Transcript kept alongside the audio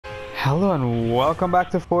Hello and welcome back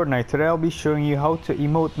to Fortnite. Today I'll be showing you how to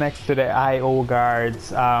emote next to the IO guards.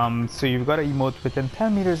 So you've got to emote within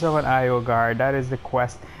 10 meters of an IO guard. That is the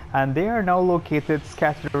quest. And they are now located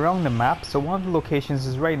scattered around the map. So one of the locations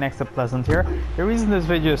is right next to Pleasant here. The reason this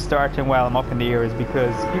video is starting while I'm up in the air is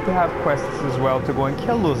because people have quests as well to go and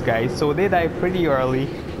kill those guys. So they die pretty early.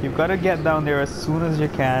 You've got to get down there as soon as you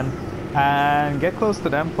can and get close to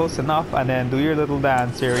them, close enough, and then do your little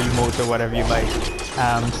dance, your emote or whatever you like.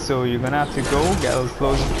 So you're gonna have to go get as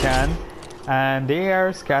close as you can, and they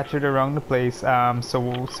are scattered around the place.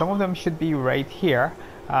 So some of them should be right here,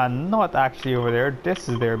 not actually over there. This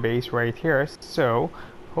is their base right here. So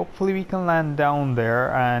hopefully we can land down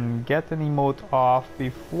there and get an emote off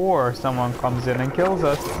before someone comes in and kills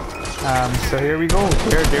us. So here we go.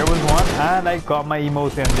 There was one, and I got my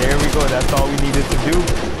emote in. There we go. That's all we needed to do.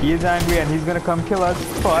 He is angry and he's gonna come kill us,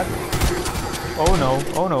 but oh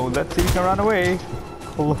no, let's see if he can run away.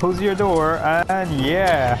 Close your door, and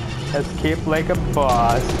yeah, escape like a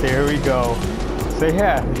boss. There we go. So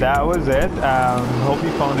yeah, that was it. Hope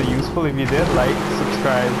you found it useful. If you did, like,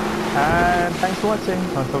 subscribe, and thanks for watching.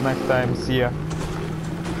 Until next time, see ya.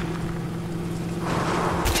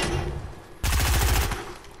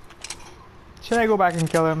 Should I go back and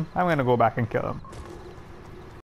kill him? I'm gonna go back and kill him.